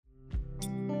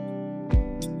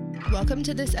Welcome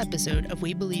to this episode of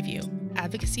We Believe You,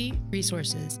 advocacy,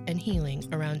 resources, and healing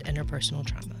around interpersonal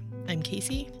trauma. I'm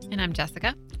Casey. And I'm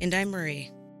Jessica. And I'm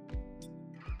Marie.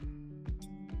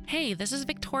 Hey, this is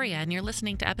Victoria, and you're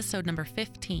listening to episode number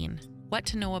 15, What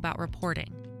to Know About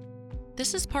Reporting.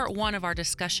 This is part one of our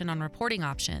discussion on reporting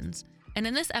options, and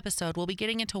in this episode, we'll be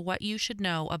getting into what you should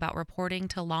know about reporting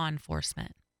to law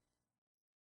enforcement.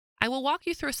 I will walk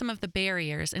you through some of the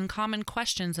barriers and common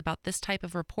questions about this type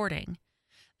of reporting.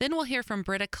 Then we'll hear from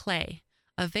Britta Clay,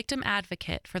 a victim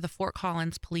advocate for the Fort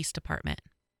Collins Police Department.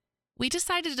 We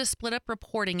decided to split up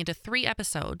reporting into 3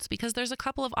 episodes because there's a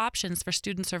couple of options for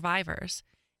student survivors,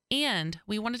 and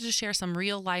we wanted to share some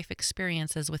real-life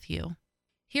experiences with you.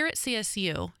 Here at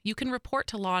CSU, you can report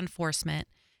to law enforcement,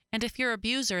 and if your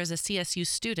abuser is a CSU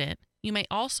student, you may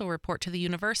also report to the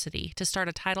university to start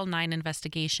a Title IX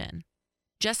investigation.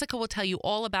 Jessica will tell you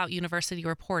all about university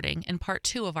reporting in part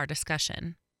 2 of our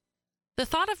discussion. The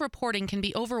thought of reporting can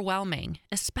be overwhelming,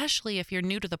 especially if you're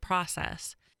new to the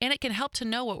process, and it can help to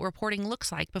know what reporting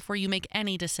looks like before you make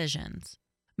any decisions.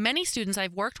 Many students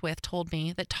I've worked with told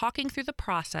me that talking through the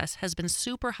process has been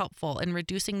super helpful in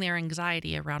reducing their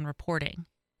anxiety around reporting.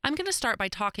 I'm going to start by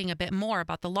talking a bit more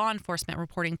about the law enforcement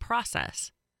reporting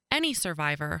process. Any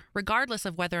survivor, regardless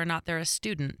of whether or not they're a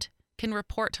student, can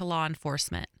report to law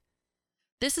enforcement.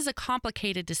 This is a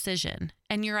complicated decision,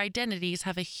 and your identities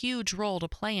have a huge role to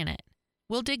play in it.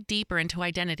 We'll dig deeper into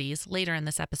identities later in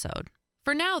this episode.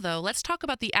 For now, though, let's talk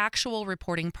about the actual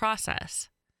reporting process.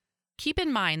 Keep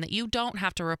in mind that you don't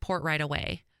have to report right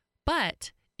away,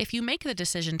 but if you make the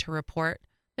decision to report,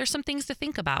 there's some things to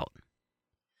think about.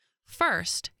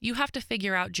 First, you have to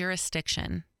figure out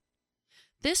jurisdiction.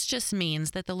 This just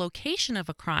means that the location of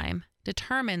a crime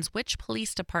determines which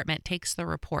police department takes the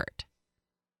report.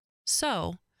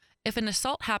 So, if an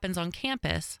assault happens on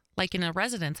campus, like in a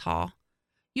residence hall,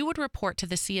 you would report to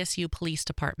the CSU Police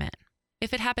Department.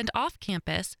 If it happened off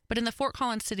campus, but in the Fort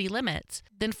Collins city limits,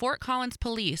 then Fort Collins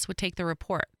Police would take the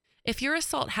report. If your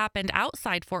assault happened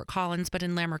outside Fort Collins but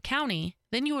in Larimer County,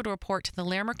 then you would report to the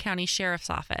Larimer County Sheriff's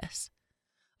Office.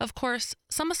 Of course,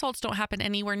 some assaults don't happen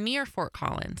anywhere near Fort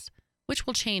Collins, which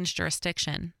will change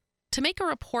jurisdiction. To make a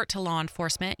report to law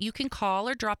enforcement, you can call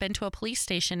or drop into a police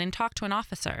station and talk to an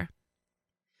officer.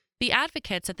 The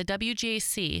advocates at the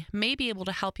WGAC may be able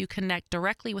to help you connect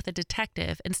directly with a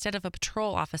detective instead of a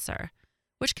patrol officer,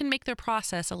 which can make their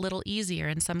process a little easier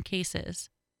in some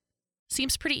cases.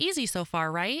 Seems pretty easy so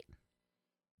far, right?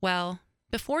 Well,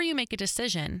 before you make a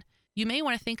decision, you may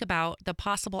want to think about the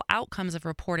possible outcomes of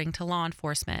reporting to law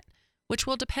enforcement, which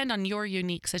will depend on your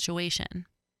unique situation.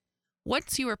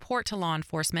 Once you report to law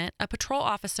enforcement, a patrol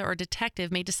officer or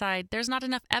detective may decide there's not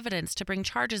enough evidence to bring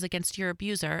charges against your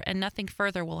abuser and nothing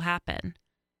further will happen.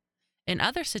 In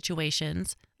other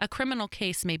situations, a criminal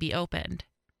case may be opened.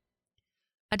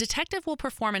 A detective will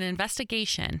perform an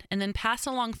investigation and then pass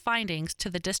along findings to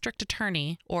the district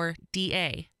attorney, or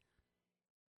DA.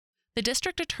 The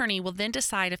district attorney will then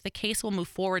decide if the case will move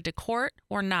forward to court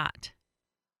or not.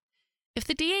 If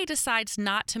the DA decides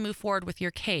not to move forward with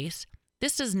your case,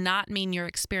 this does not mean your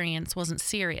experience wasn't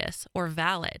serious or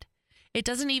valid. It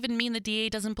doesn't even mean the DA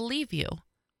doesn't believe you.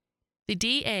 The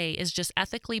DA is just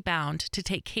ethically bound to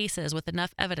take cases with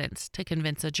enough evidence to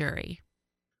convince a jury.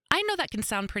 I know that can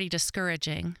sound pretty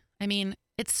discouraging. I mean,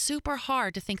 it's super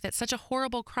hard to think that such a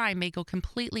horrible crime may go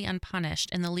completely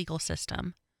unpunished in the legal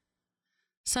system.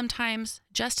 Sometimes,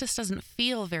 justice doesn't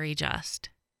feel very just.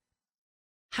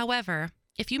 However,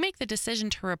 if you make the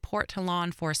decision to report to law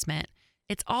enforcement,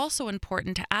 it's also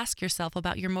important to ask yourself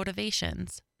about your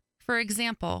motivations. For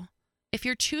example, if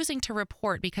you're choosing to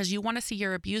report because you want to see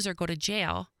your abuser go to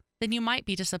jail, then you might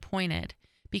be disappointed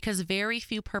because very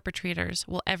few perpetrators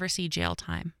will ever see jail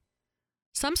time.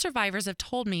 Some survivors have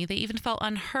told me they even felt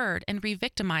unheard and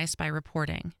re-victimized by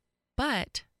reporting.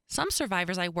 But some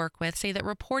survivors I work with say that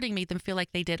reporting made them feel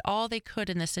like they did all they could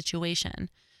in this situation,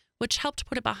 which helped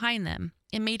put it behind them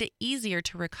and made it easier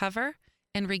to recover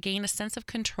and regain a sense of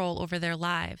control over their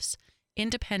lives,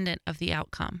 independent of the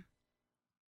outcome.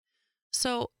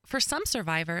 So, for some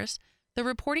survivors, the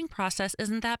reporting process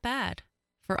isn't that bad.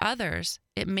 For others,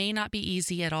 it may not be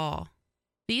easy at all.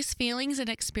 These feelings and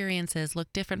experiences look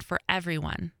different for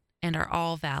everyone and are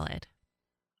all valid.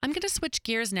 I'm going to switch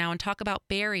gears now and talk about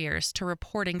barriers to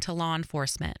reporting to law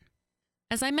enforcement.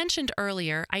 As I mentioned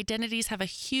earlier, identities have a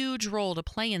huge role to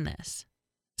play in this.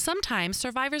 Sometimes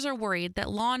survivors are worried that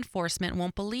law enforcement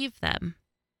won't believe them,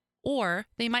 or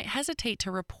they might hesitate to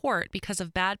report because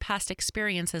of bad past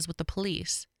experiences with the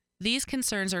police. These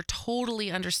concerns are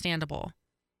totally understandable.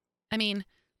 I mean,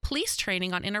 police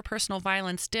training on interpersonal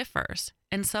violence differs,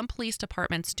 and some police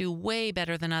departments do way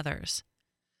better than others.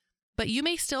 But you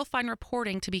may still find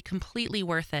reporting to be completely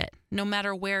worth it, no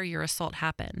matter where your assault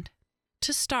happened.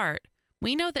 To start,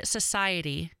 we know that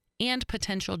society and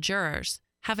potential jurors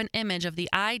have an image of the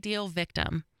ideal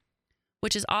victim,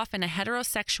 which is often a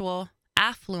heterosexual,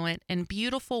 affluent, and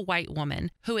beautiful white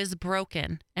woman who is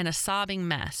broken and a sobbing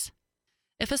mess.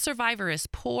 If a survivor is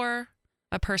poor,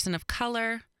 a person of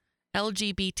color,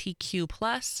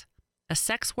 LGBTQ+, a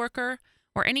sex worker,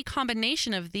 or any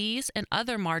combination of these and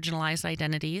other marginalized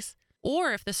identities,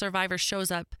 or if the survivor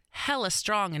shows up hella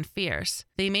strong and fierce,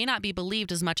 they may not be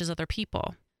believed as much as other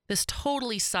people. This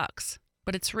totally sucks,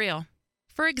 but it's real.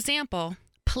 For example,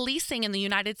 policing in the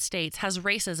United States has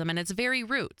racism in its very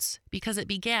roots because it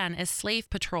began as slave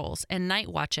patrols and night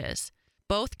watches,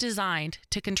 both designed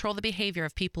to control the behavior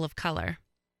of people of color.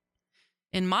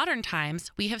 In modern times,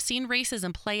 we have seen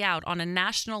racism play out on a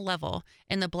national level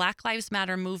in the Black Lives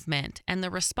Matter movement and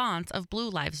the response of Blue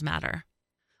Lives Matter.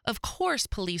 Of course,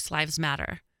 police lives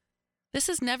matter. This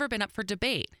has never been up for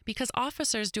debate because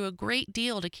officers do a great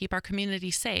deal to keep our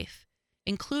community safe,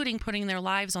 including putting their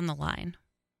lives on the line.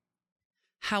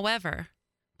 However,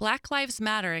 Black Lives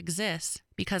Matter exists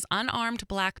because unarmed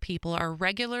Black people are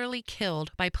regularly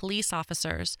killed by police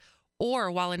officers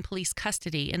or while in police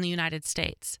custody in the United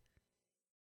States.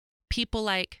 People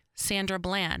like Sandra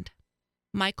Bland,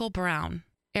 Michael Brown,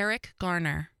 Eric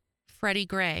Garner, Freddie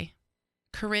Gray,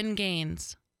 Corinne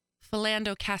Gaines,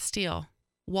 Philando Castile,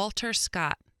 Walter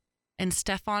Scott, and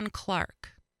Stephon Clark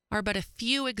are but a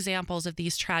few examples of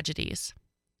these tragedies.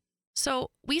 So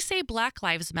we say Black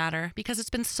Lives Matter because it's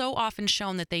been so often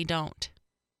shown that they don't.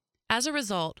 As a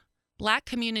result, Black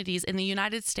communities in the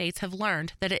United States have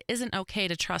learned that it isn't okay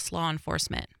to trust law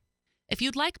enforcement. If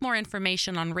you'd like more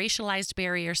information on racialized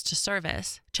barriers to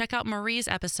service, check out Marie's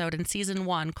episode in Season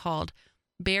 1 called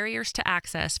Barriers to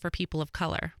Access for People of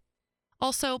Color.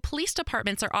 Also, police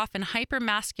departments are often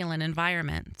hyper-masculine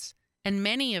environments, and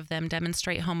many of them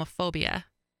demonstrate homophobia.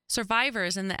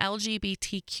 Survivors in the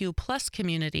LGBTQ+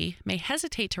 community may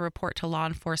hesitate to report to law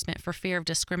enforcement for fear of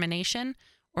discrimination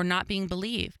or not being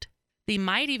believed. They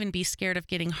might even be scared of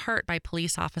getting hurt by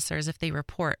police officers if they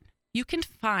report. You can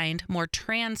find more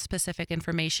trans-specific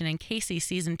information in Casey's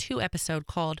Season 2 episode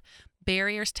called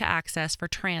Barriers to Access for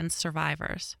Trans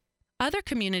Survivors. Other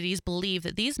communities believe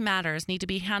that these matters need to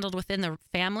be handled within the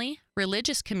family,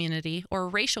 religious community, or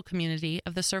racial community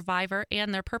of the survivor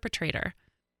and their perpetrator.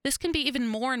 This can be even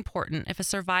more important if a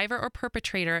survivor or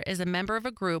perpetrator is a member of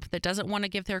a group that doesn't want to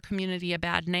give their community a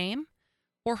bad name,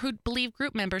 or who believe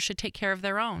group members should take care of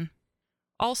their own.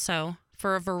 Also,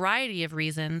 for a variety of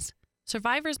reasons,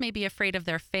 survivors may be afraid of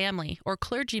their family or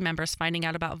clergy members finding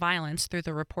out about violence through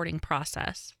the reporting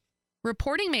process.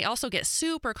 Reporting may also get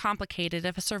super complicated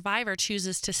if a survivor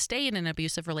chooses to stay in an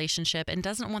abusive relationship and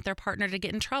doesn't want their partner to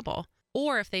get in trouble,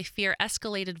 or if they fear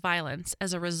escalated violence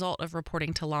as a result of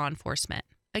reporting to law enforcement.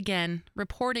 Again,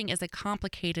 reporting is a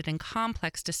complicated and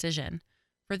complex decision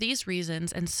for these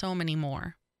reasons and so many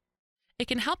more. It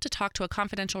can help to talk to a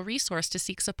confidential resource to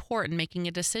seek support in making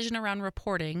a decision around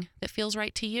reporting that feels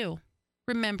right to you.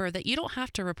 Remember that you don't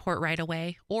have to report right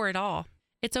away or at all.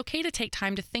 It's okay to take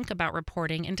time to think about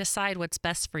reporting and decide what's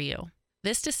best for you.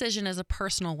 This decision is a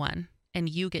personal one, and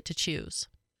you get to choose.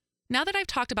 Now that I've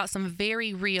talked about some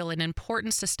very real and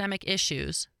important systemic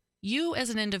issues, you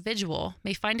as an individual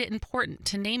may find it important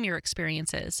to name your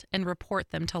experiences and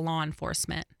report them to law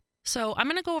enforcement. So I'm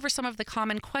going to go over some of the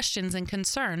common questions and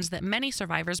concerns that many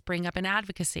survivors bring up in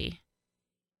advocacy.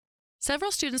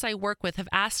 Several students I work with have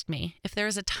asked me if there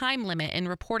is a time limit in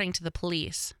reporting to the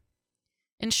police.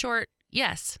 In short,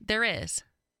 yes, there is.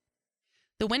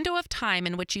 The window of time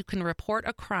in which you can report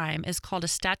a crime is called a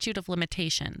statute of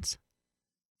limitations.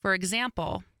 For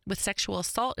example, with sexual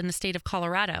assault in the state of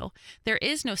Colorado, there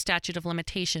is no statute of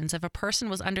limitations if a person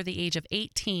was under the age of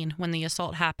 18 when the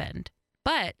assault happened.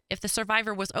 But if the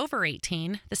survivor was over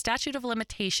 18, the statute of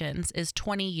limitations is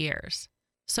 20 years.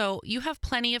 So you have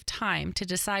plenty of time to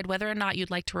decide whether or not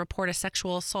you'd like to report a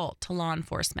sexual assault to law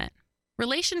enforcement.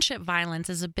 Relationship violence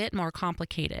is a bit more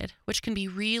complicated, which can be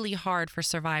really hard for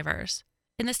survivors.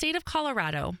 In the state of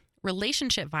Colorado,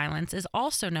 relationship violence is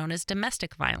also known as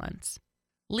domestic violence.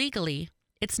 Legally,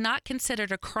 it's not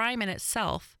considered a crime in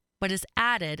itself, but is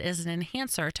added as an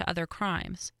enhancer to other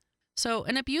crimes. So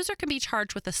an abuser can be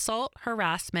charged with assault,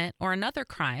 harassment, or another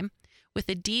crime with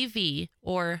a DV,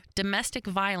 or domestic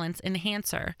violence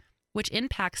enhancer, which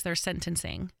impacts their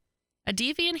sentencing. A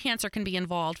DV enhancer can be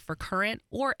involved for current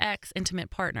or ex-intimate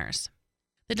partners.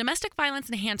 The domestic violence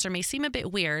enhancer may seem a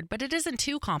bit weird, but it isn't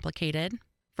too complicated.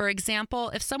 For example,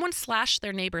 if someone slashed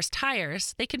their neighbor's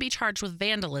tires, they can be charged with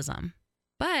vandalism.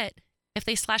 But If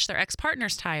they slash their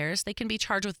ex-partner's tires, they can be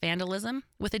charged with vandalism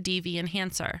with a DV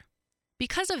enhancer.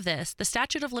 Because of this, the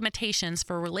statute of limitations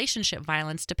for relationship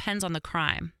violence depends on the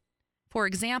crime. For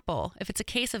example, if it's a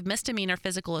case of misdemeanor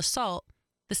physical assault,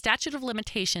 the statute of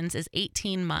limitations is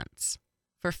 18 months.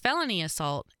 For felony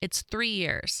assault, it's 3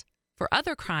 years. For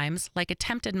other crimes, like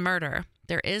attempted murder,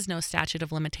 there is no statute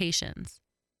of limitations.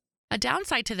 A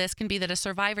downside to this can be that a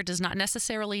survivor does not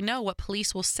necessarily know what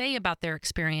police will say about their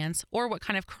experience or what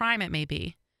kind of crime it may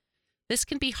be. This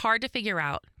can be hard to figure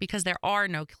out because there are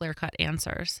no clear-cut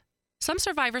answers. Some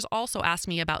survivors also ask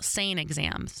me about SANE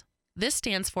exams. This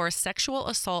stands for Sexual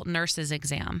Assault Nurses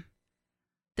Exam.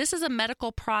 This is a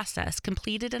medical process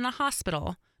completed in a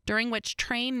hospital during which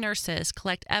trained nurses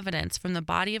collect evidence from the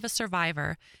body of a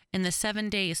survivor in the 7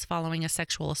 days following a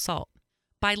sexual assault.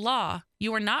 By law,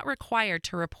 you are not required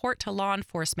to report to law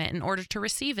enforcement in order to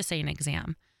receive a SANE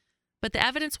exam, but the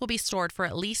evidence will be stored for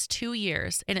at least 2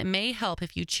 years, and it may help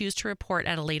if you choose to report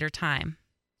at a later time.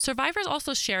 Survivors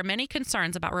also share many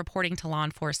concerns about reporting to law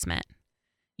enforcement.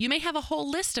 You may have a whole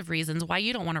list of reasons why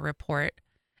you don't want to report,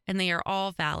 and they are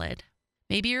all valid.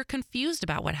 Maybe you're confused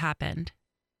about what happened.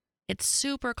 It's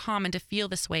super common to feel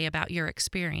this way about your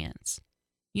experience.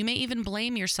 You may even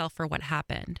blame yourself for what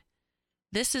happened.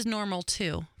 This is normal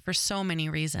too, for so many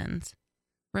reasons.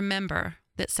 Remember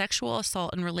that sexual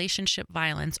assault and relationship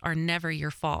violence are never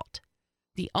your fault.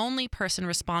 The only person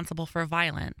responsible for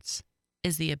violence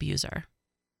is the abuser.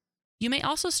 You may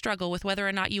also struggle with whether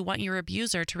or not you want your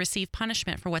abuser to receive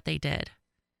punishment for what they did.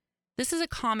 This is a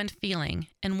common feeling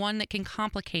and one that can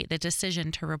complicate the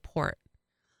decision to report.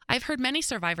 I've heard many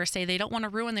survivors say they don't want to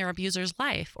ruin their abuser's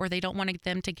life or they don't want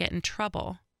them to get in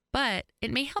trouble. But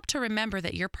it may help to remember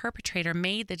that your perpetrator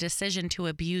made the decision to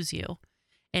abuse you,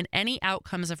 and any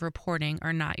outcomes of reporting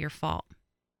are not your fault.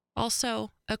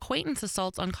 Also, acquaintance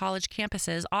assaults on college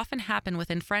campuses often happen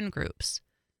within friend groups.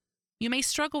 You may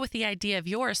struggle with the idea of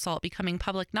your assault becoming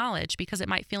public knowledge because it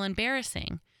might feel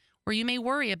embarrassing, or you may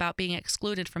worry about being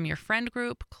excluded from your friend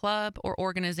group, club, or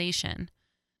organization.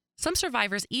 Some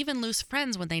survivors even lose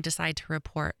friends when they decide to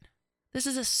report. This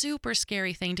is a super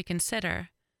scary thing to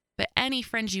consider. But any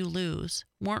friends you lose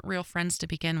weren't real friends to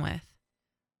begin with.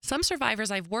 Some survivors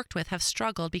I've worked with have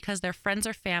struggled because their friends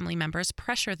or family members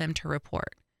pressure them to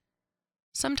report.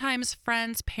 Sometimes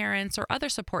friends, parents, or other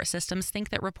support systems think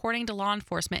that reporting to law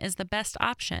enforcement is the best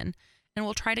option and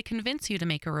will try to convince you to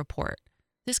make a report.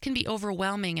 This can be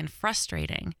overwhelming and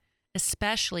frustrating,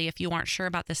 especially if you aren't sure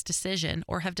about this decision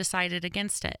or have decided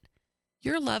against it.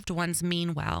 Your loved ones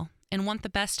mean well and want the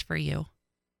best for you.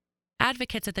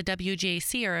 Advocates at the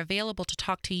WGAC are available to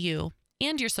talk to you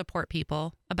and your support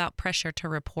people about pressure to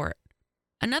report.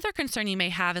 Another concern you may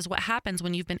have is what happens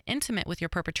when you've been intimate with your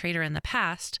perpetrator in the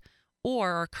past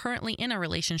or are currently in a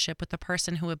relationship with the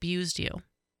person who abused you.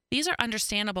 These are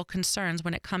understandable concerns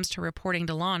when it comes to reporting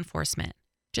to law enforcement.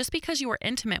 Just because you were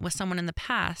intimate with someone in the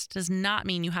past does not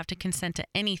mean you have to consent to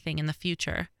anything in the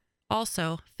future.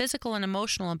 Also, physical and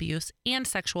emotional abuse and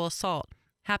sexual assault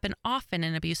happen often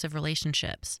in abusive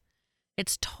relationships.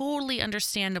 It's totally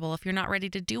understandable if you're not ready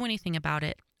to do anything about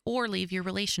it or leave your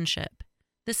relationship.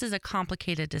 This is a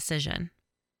complicated decision.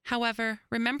 However,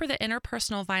 remember that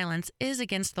interpersonal violence is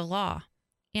against the law,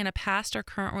 and a past or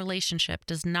current relationship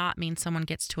does not mean someone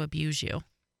gets to abuse you.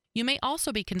 You may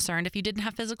also be concerned if you didn't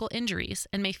have physical injuries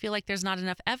and may feel like there's not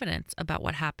enough evidence about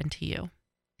what happened to you.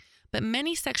 But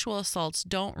many sexual assaults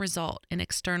don't result in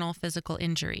external physical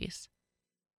injuries.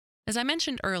 As I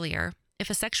mentioned earlier, if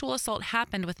a sexual assault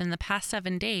happened within the past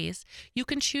 7 days, you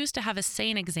can choose to have a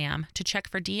SANE exam to check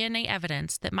for DNA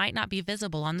evidence that might not be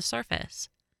visible on the surface.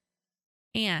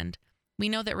 And we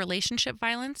know that relationship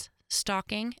violence,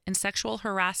 stalking, and sexual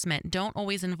harassment don't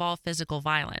always involve physical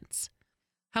violence.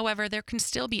 However, there can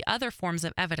still be other forms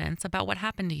of evidence about what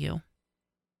happened to you.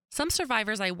 Some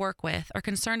survivors I work with are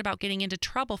concerned about getting into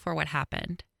trouble for what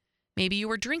happened. Maybe you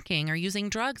were drinking or using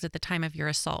drugs at the time of your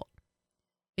assault.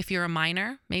 If you're a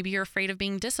minor, maybe you're afraid of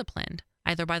being disciplined,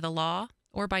 either by the law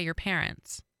or by your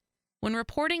parents. When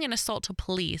reporting an assault to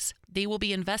police, they will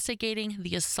be investigating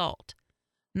the assault,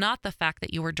 not the fact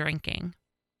that you were drinking.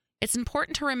 It's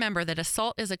important to remember that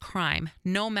assault is a crime,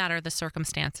 no matter the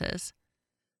circumstances.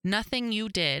 Nothing you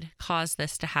did caused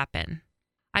this to happen.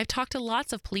 I've talked to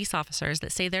lots of police officers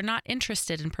that say they're not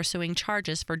interested in pursuing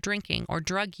charges for drinking or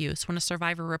drug use when a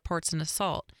survivor reports an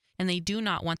assault, and they do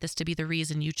not want this to be the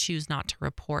reason you choose not to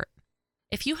report.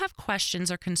 If you have questions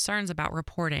or concerns about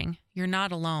reporting, you're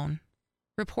not alone.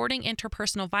 Reporting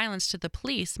interpersonal violence to the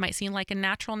police might seem like a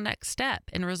natural next step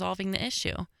in resolving the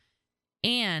issue,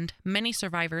 and many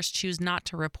survivors choose not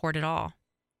to report at all.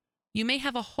 You may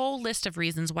have a whole list of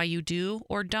reasons why you do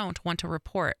or don't want to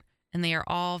report, and they are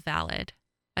all valid.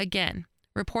 Again,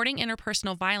 reporting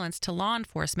interpersonal violence to law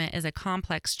enforcement is a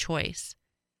complex choice.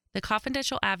 The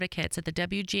confidential advocates at the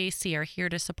WGAC are here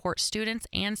to support students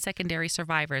and secondary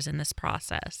survivors in this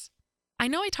process. I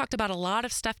know I talked about a lot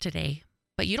of stuff today,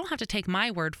 but you don't have to take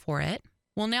my word for it.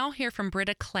 We'll now hear from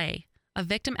Britta Clay, a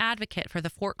victim advocate for the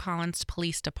Fort Collins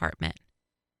Police Department.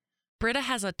 Britta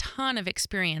has a ton of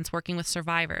experience working with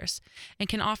survivors and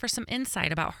can offer some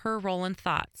insight about her role and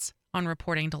thoughts on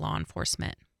reporting to law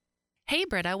enforcement. Hey,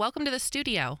 Britta, welcome to the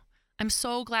studio. I'm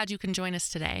so glad you can join us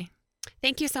today.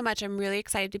 Thank you so much. I'm really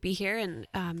excited to be here and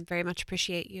very much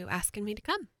appreciate you asking me to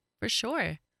come. For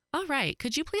sure. All right.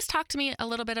 Could you please talk to me a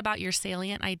little bit about your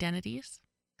salient identities?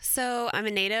 So I'm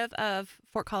a native of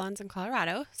Fort Collins in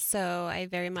Colorado, so I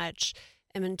very much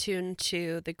am in tune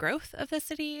to the growth of the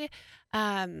city.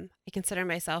 I consider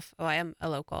myself, I am a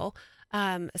local.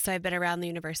 So I've been around the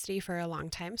university for a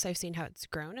long time, so I've seen how it's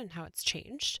grown and how it's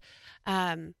changed.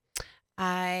 I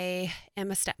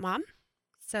am a stepmom,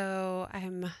 so I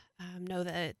know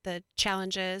the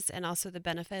challenges and also the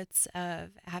benefits of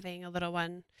having a little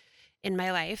one in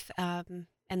my life, and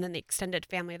then the extended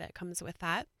family that comes with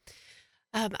that.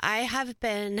 I have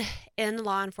been in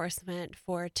law enforcement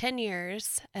for 10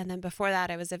 years, and then before that,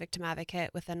 I was a victim advocate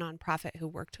with a nonprofit who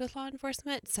worked with law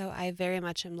enforcement, so I very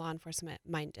much am law enforcement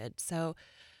minded. So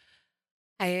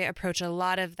I approach a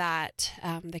lot of that,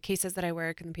 the cases that I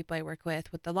work and the people I work with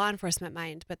the law enforcement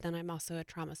mind, but then I'm also a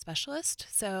trauma specialist.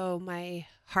 So my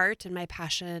heart and my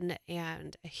passion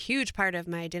and a huge part of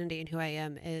my identity and who I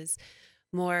am is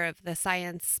more of the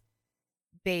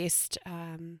science-based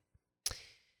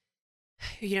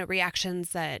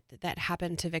reactions that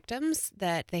happen to victims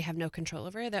that they have no control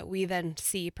over, that we then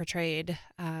see portrayed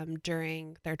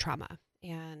during their trauma,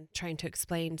 and trying to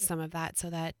explain some of that so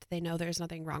that they know there's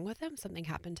nothing wrong with them, something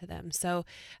happened to them. So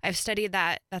I've studied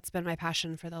that. That's been my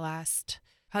passion for the last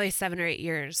probably 7 or 8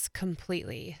 years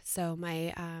completely. So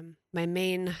my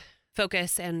main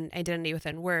focus and identity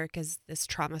within work is this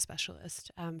trauma specialist,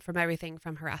 from everything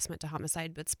from harassment to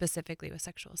homicide, but specifically with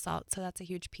sexual assault. So that's a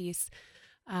huge piece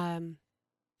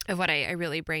of what I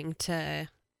really bring to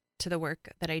the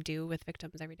work that I do with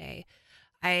victims every day.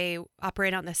 I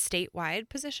operate on the statewide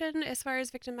position as far as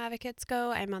victim advocates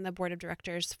go. I'm on the board of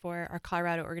directors for our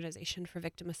Colorado Organization for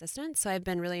Victim Assistance. So I've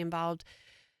been really involved.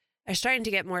 I'm starting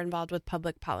to get more involved with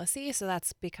public policy. So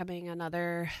that's becoming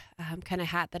another kind of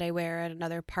hat that I wear. And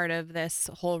another part of this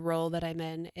whole role that I'm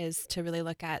in is to really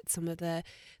look at some of the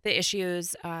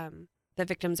issues that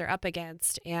victims are up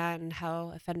against and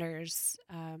how offenders,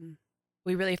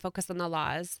 we really focus on the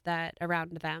laws that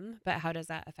around them, but how does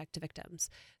that affect victims?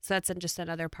 So that's just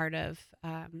another part of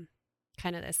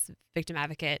kind of this victim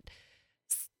advocate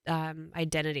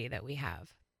identity that we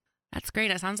have. That's great.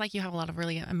 It sounds like you have a lot of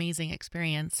really amazing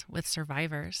experience with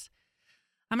survivors.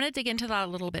 I'm going to dig into that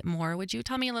a little bit more. Would you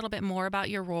tell me a little bit more about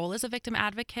your role as a victim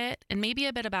advocate and maybe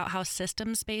a bit about how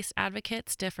systems-based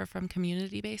advocates differ from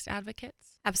community-based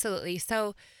advocates? Absolutely.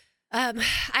 So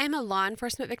I'm a law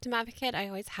enforcement victim advocate. I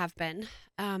always have been.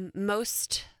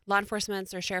 Most law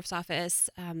enforcement or sheriff's office,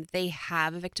 they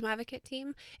have a victim advocate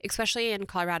team, especially in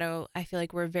Colorado. I feel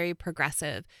like we're very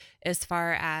progressive as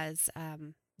far as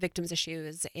victims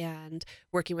issues and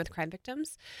working with crime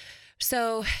victims.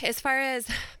 So as far as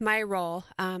my role,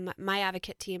 my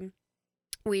advocate team,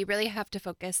 we really have to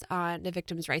focus on the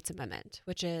Victims' Rights Amendment,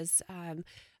 which is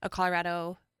a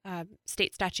Colorado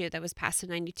state statute that was passed in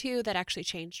 92 that actually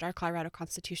changed our Colorado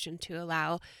Constitution to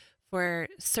allow for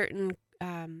certain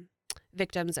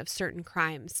victims of certain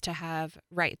crimes to have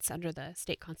rights under the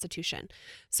state constitution.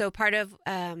 So part of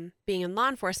being in law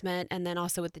enforcement and then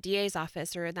also with the DA's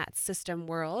office or in that system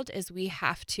world is we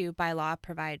have to, by law,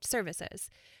 provide services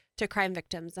to crime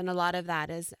victims. And a lot of that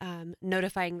is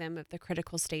notifying them of the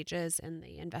critical stages in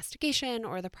the investigation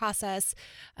or the process.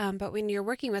 But when you're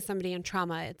working with somebody in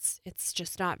trauma, it's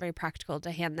just not very practical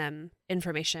to hand them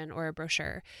information or a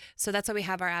brochure. So that's why we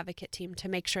have our advocate team, to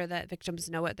make sure that victims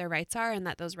know what their rights are and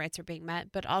that those rights are being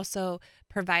met, but also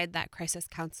provide that crisis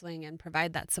counseling and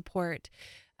provide that support,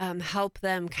 help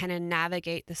them kind of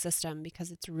navigate the system,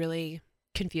 because it's really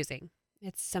confusing.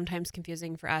 It's sometimes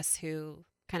confusing for us who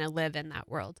kind of live in that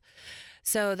world.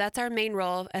 So that's our main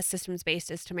role as systems-based,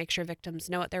 is to make sure victims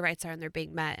know what their rights are and they're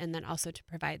being met, and then also to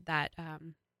provide that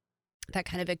that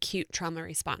kind of acute trauma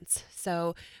response.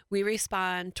 So we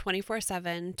respond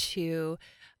 24/7 to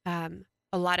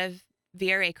a lot of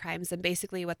VRA crimes, and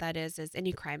basically what that is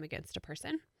any crime against a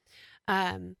person.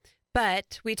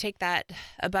 But we take that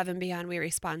above and beyond. We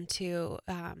respond to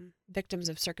victims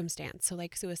of circumstance, so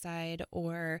like suicide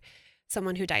or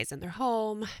someone who dies in their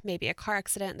home, maybe a car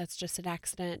accident that's just an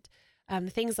accident,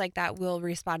 things like that, we'll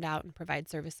respond out and provide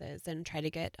services and try to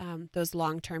get those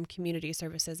long-term community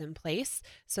services in place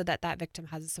so that that victim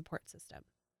has a support system.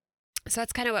 So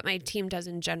that's kind of what my team does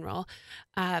in general.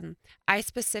 I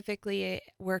specifically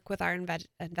work with our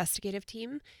investigative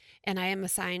team, and I am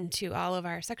assigned to all of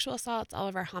our sexual assaults, all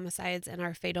of our homicides, and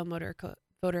our fatal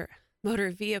motor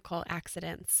vehicle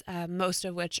accidents, most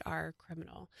of which are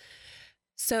criminal.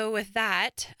 So with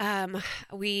that, I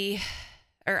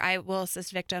will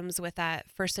assist victims with that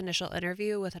first initial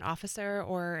interview with an officer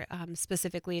or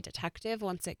specifically a detective.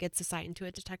 Once it gets assigned to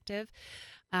a detective,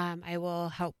 I will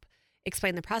help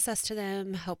explain the process to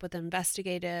them, help with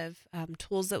investigative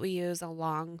tools that we use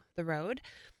along the road,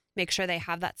 make sure they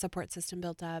have that support system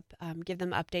built up, give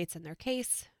them updates in their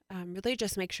case, really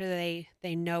just make sure they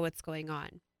know what's going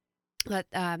on.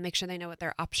 Make sure they know what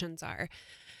their options are.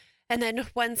 And then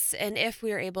once and if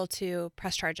we are able to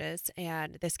press charges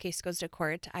and this case goes to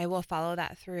court, I will follow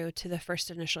that through to the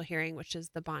first initial hearing, which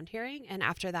is the bond hearing. And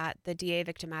after that, the DA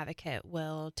victim advocate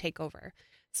will take over.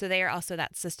 So they are also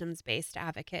that systems-based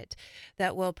advocate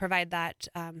that will provide that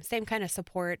same kind of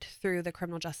support through the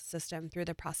criminal justice system, through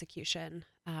the prosecution.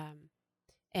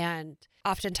 And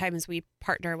oftentimes we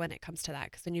partner when it comes to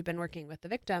that, because when you've been working with the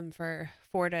victim for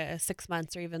 4 to 6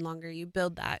 months or even longer, you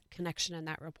build that connection and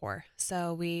that rapport.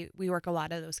 So we work a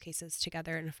lot of those cases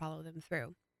together and follow them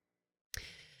through.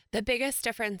 The biggest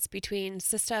difference between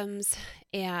systems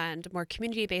and more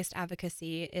community-based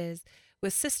advocacy is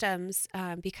with systems,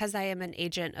 because I am an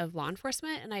agent of law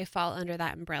enforcement and I fall under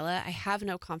that umbrella, I have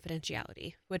no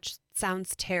confidentiality, which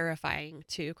sounds terrifying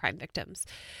to crime victims.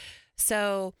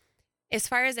 So as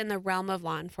far as in the realm of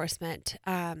law enforcement,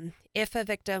 if a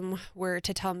victim were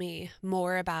to tell me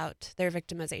more about their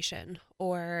victimization,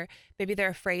 or maybe they're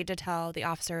afraid to tell the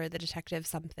officer or the detective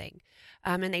something,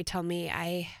 and they tell me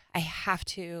I have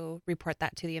to report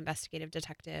that to the investigative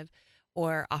detective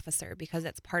or officer because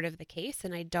it's part of the case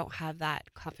and I don't have that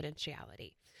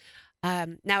confidentiality.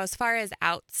 Now, as far as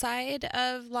outside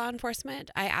of law enforcement,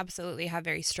 I absolutely have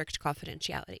very strict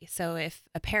confidentiality. So if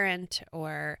a parent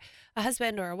or a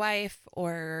husband or a wife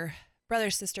or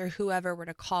brother, sister, whoever were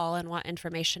to call and want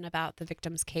information about the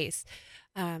victim's case,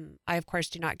 I, of course,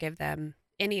 do not give them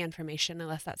any information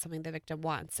unless that's something the victim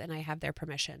wants and I have their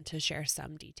permission to share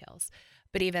some details.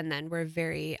 But even then, we're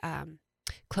very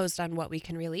closed on what we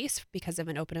can release because of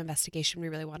an open investigation. We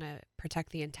really want to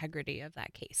protect the integrity of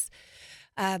that case.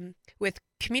 With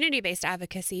community-based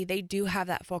advocacy, they do have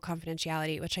that full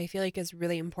confidentiality, which I feel like is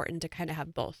really important to kind of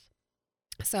have both.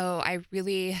 So I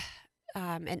really,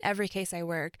 in every case I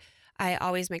work, I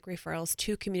always make referrals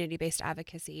to community-based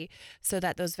advocacy so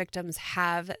that those victims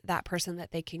have that person that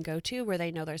they can go to where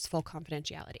they know there's full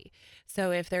confidentiality.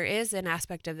 So if there is an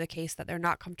aspect of the case that they're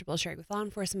not comfortable sharing with law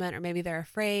enforcement, or maybe they're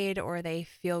afraid or they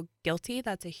feel guilty,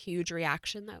 that's a huge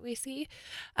reaction that we see.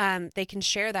 They can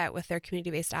share that with their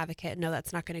community-based advocate and know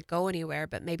that's not going to go anywhere,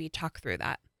 but maybe talk through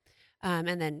that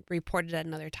and then report it at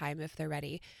another time if they're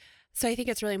ready. So I think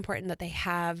it's really important that they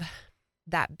have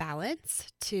that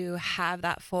balance to have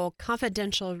that full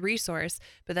confidential resource,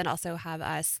 but then also have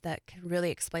us that can really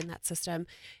explain that system.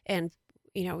 And,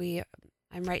 you know,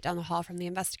 I'm right down the hall from the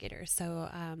investigators. So,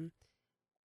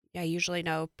 I usually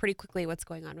know pretty quickly what's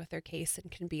going on with their case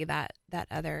and can be that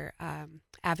other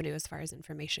avenue as far as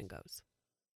information goes.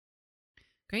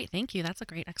 Great. Thank you. That's a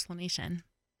great explanation.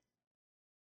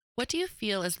 What do you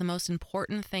feel is the most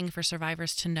important thing for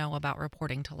survivors to know about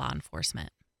reporting to law enforcement?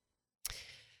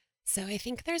 So I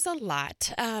think there's a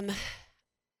lot.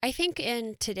 I think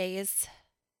in today's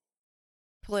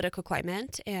political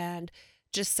climate and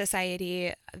just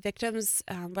society, victims,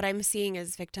 what I'm seeing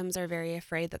is victims are very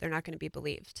afraid that they're not going to be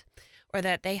believed, or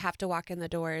that they have to walk in the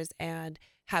doors and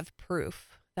have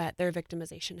proof that their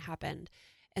victimization happened.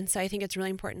 And so I think it's really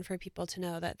important for people to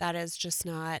know that that is just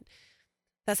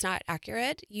that's not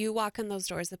accurate. You walk in those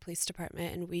doors of the police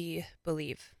department and we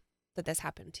believe that this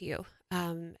happened to you.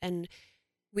 And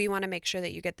we want to make sure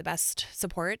that you get the best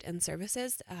support and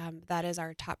services. That is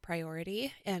our top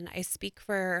priority. And I speak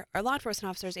for our law enforcement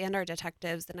officers and our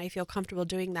detectives, and I feel comfortable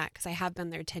doing that because I have been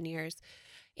there 10 years.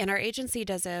 And our agency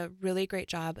does a really great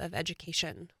job of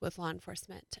education with law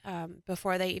enforcement.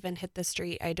 Before they even hit the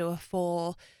street, I do a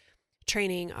full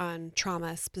training on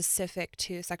trauma specific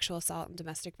to sexual assault and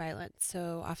domestic violence.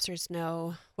 So officers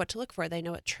know what to look for. They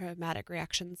know what traumatic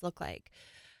reactions look like.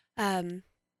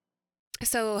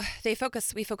 So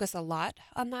we focus a lot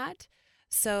on that.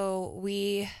 So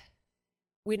we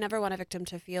never want a victim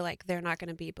to feel like they're not going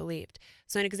to be believed.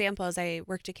 So an example is I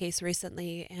worked a case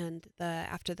recently, and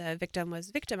after the victim was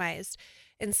victimized,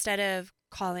 instead of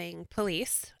calling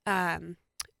police,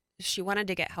 she wanted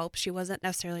to get help. She wasn't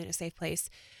necessarily in a safe place,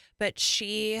 but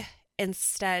she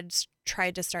instead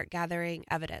tried to start gathering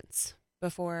evidence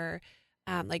before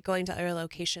like going to other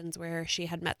locations where she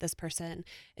had met this person,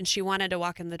 and she wanted to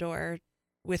walk in the door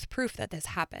with proof that this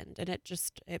happened. And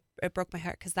it broke my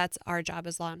heart, because that's our job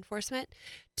as law enforcement,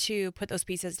 to put those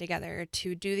pieces together,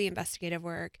 to do the investigative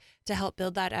work, to help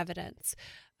build that evidence.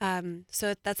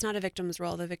 So that's not a victim's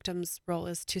role. The victim's role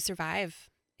is to survive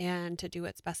and to do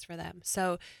what's best for them.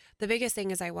 So the biggest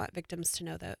thing is I want victims to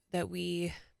know that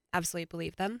we absolutely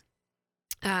believe them.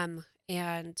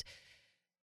 And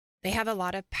they have a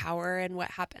lot of power in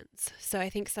what happens. So I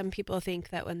think some people think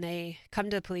that when they come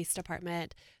to the police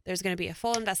department, there's going to be a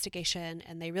full investigation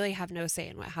and they really have no say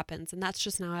in what happens. And that's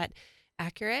just not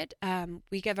accurate.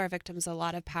 We give our victims a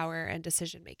lot of power and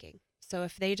decision making. So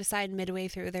if they decide midway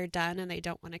through they're done and they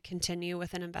don't want to continue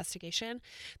with an investigation,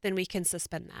 then we can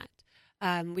suspend that.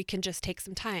 We can just take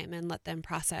some time and let them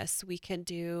process. We can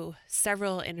do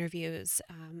several interviews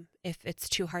if it's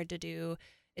too hard to do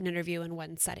an interview in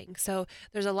one setting. So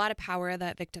there's a lot of power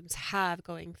that victims have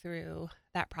going through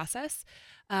that process,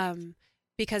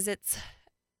 because it's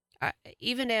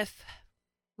even if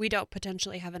we don't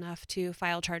potentially have enough to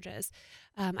file charges,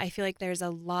 I feel like there's a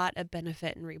lot of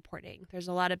benefit in reporting. There's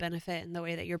a lot of benefit in the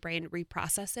way that your brain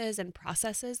reprocesses and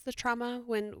processes the trauma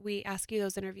when we ask you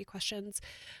those interview questions.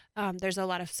 There's a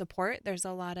lot of support. There's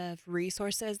a lot of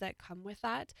resources that come with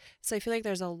that. So I feel like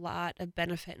there's a lot of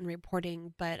benefit in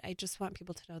reporting, but I just want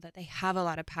people to know that they have a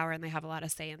lot of power and they have a lot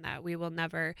of say in that. We will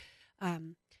never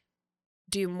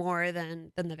do more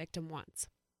than the victim wants.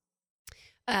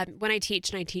 When I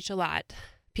teach, and I teach a lot,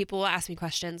 people will ask me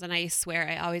questions and I swear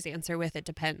I always answer with "it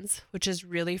depends," which is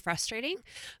really frustrating.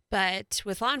 But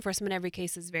with law enforcement, every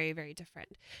case is very, very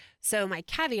different. So my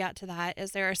caveat to that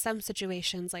is there are some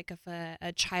situations, like if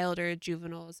a child or a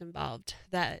juvenile is involved,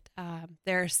 that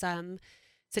there are some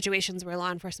situations where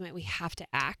law enforcement, we have to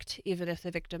act, even if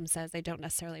the victim says they don't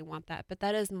necessarily want that. But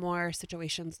that is more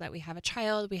situations that we have a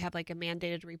child, we have like a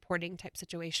mandated reporting type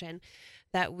situation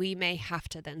that we may have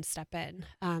to then step in.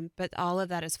 But all of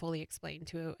that is fully explained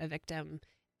to a victim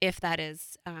if that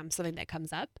is something that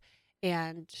comes up,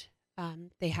 and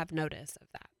they have notice of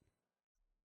that.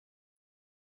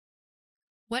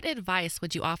 What advice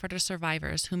would you offer to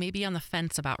survivors who may be on the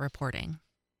fence about reporting?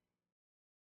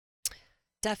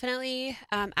 Definitely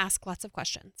ask lots of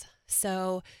questions.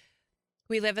 So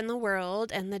we live in the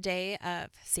world and the day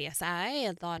of CSI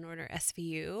and Law & Order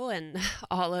SVU and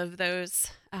all of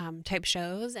those type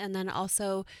shows. And then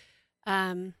also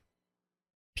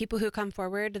people who come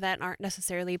forward that aren't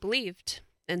necessarily believed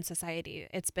in society.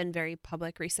 It's been very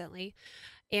public recently.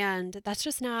 And that's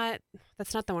just not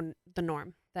the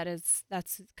norm. That's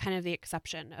kind of the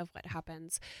exception of what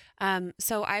happens.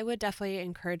 So I would definitely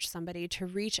encourage somebody to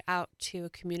reach out to a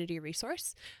community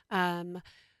resource.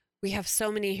 We have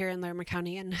so many here in Larimer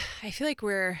County, and I feel like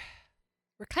we're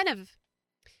kind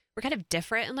of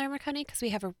different in Larimer County because we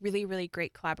have a really, really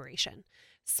great collaboration.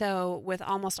 So with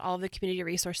almost all of the community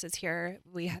resources here,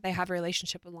 they have a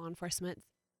relationship with law enforcement,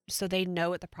 so they know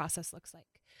what the process looks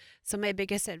like. So my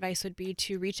biggest advice would be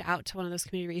to reach out to one of those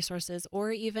community resources,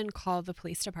 or even call the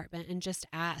police department and just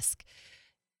ask,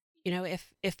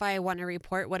 if I want to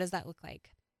report, what does that look like?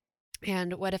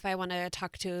 And what if I want to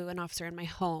talk to an officer in my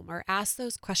home? Or ask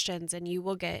those questions and you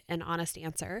will get an honest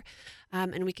answer.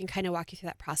 And we can kind of walk you through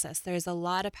that process. There's a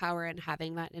lot of power in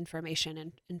having that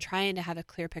information and trying to have a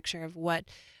clear picture of what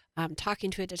talking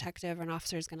to a detective or an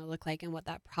officer is going to look like and what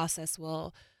that process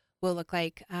will look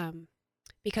like.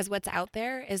 Because what's out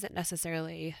there isn't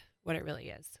necessarily what it really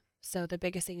is. So the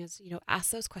biggest thing is, ask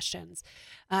those questions,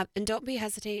 and don't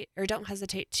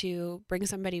hesitate to bring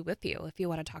somebody with you if you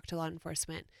want to talk to law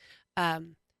enforcement.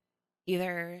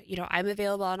 Either, I'm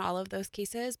available on all of those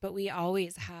cases, but we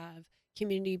always have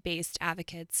community-based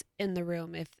advocates in the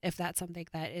room if that's something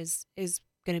that is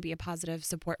going to be a positive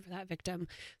support for that victim,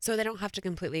 so they don't have to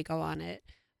completely go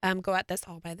at this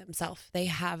all by themselves. They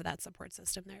have that support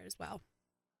system there as well.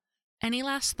 Any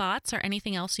last thoughts or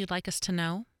anything else you'd like us to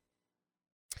know?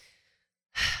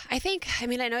 I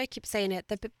know I keep saying it.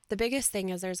 The biggest thing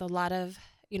is there's a lot of,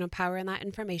 power in that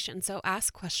information. So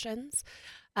ask questions.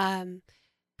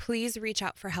 Please reach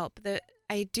out for help.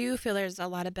 I do feel there's a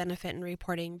lot of benefit in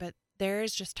reporting, but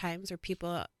there's just times where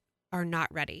people are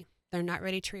not ready. They're not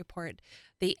ready to report.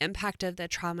 The impact of the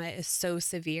trauma is so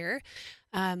severe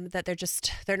that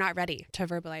they're not ready to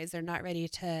verbalize. They're not ready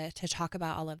to talk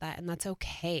about all of that, and that's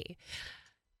okay.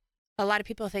 A lot of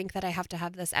people think that I have to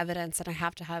have this evidence and I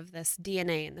have to have this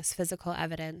DNA and this physical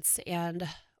evidence. And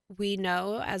we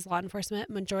know as law enforcement,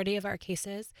 majority of our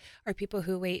cases are people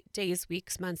who wait days,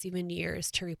 weeks, months, even years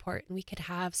to report, and we could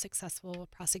have successful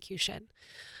prosecution.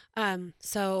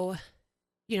 So,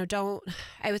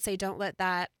 don't let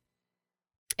that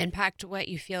impact what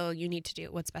you feel you need to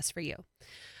do, what's best for you.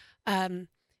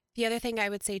 The other thing I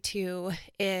would say too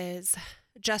is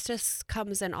justice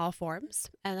comes in all forms,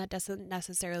 and that doesn't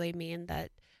necessarily mean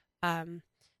that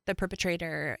the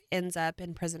perpetrator ends up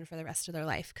in prison for the rest of their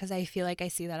life. Because I feel like I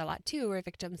see that a lot too, where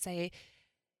victims say,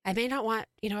 I may not want,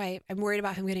 I'm worried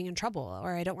about him getting in trouble,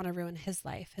 or I don't want to ruin his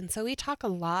life. And so we talk a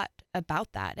lot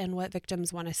about that and what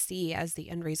victims want to see as the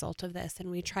end result of this.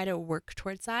 And we try to work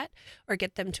towards that or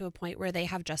get them to a point where they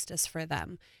have justice for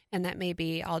them. And that may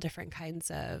be all different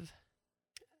kinds of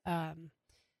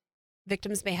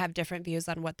victims may have different views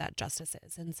on what that justice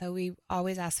is. And so we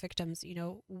always ask victims,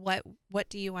 what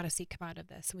do you want to see come out of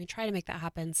this? And we try to make that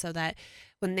happen so that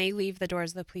when they leave the doors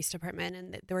of the police department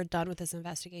and they're done with this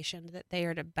investigation, that they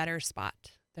are at a better spot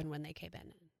than when they came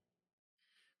in.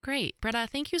 Great. Britta,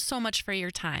 thank you so much for your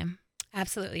time.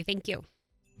 Absolutely. Thank you.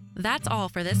 That's all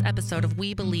for this episode of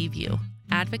We Believe You,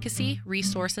 advocacy,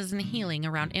 resources, and healing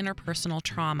around interpersonal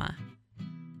trauma.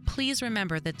 Please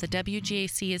remember that the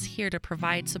WGAC is here to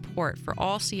provide support for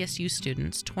all CSU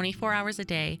students 24 hours a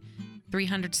day,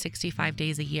 365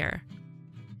 days a year.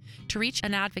 To reach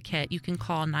an advocate, you can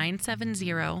call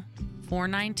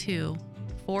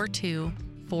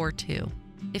 970-492-4242.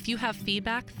 If you have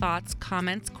feedback, thoughts,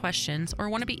 comments, questions, or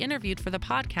want to be interviewed for the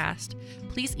podcast,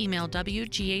 please email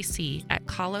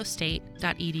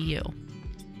wgac@colostate.edu.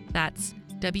 That's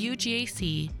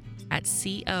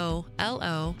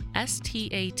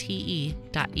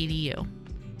wgac@colostate.edu.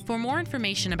 For more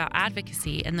information about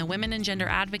advocacy and the Women and Gender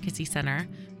Advocacy Center,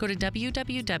 go to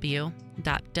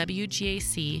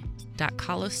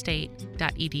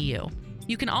www.wgac.colostate.edu.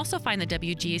 You can also find the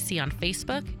WGAC on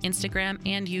Facebook, Instagram,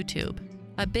 and YouTube.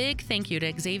 A big thank you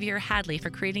to Xavier Hadley for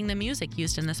creating the music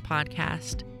used in this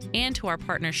podcast, and to our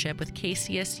partnership with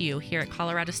KCSU here at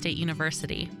Colorado State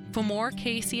University. For more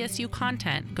KCSU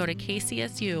content, go to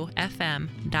kcsufm.com.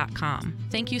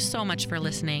 Thank you so much for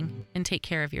listening, and take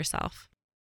care of yourself.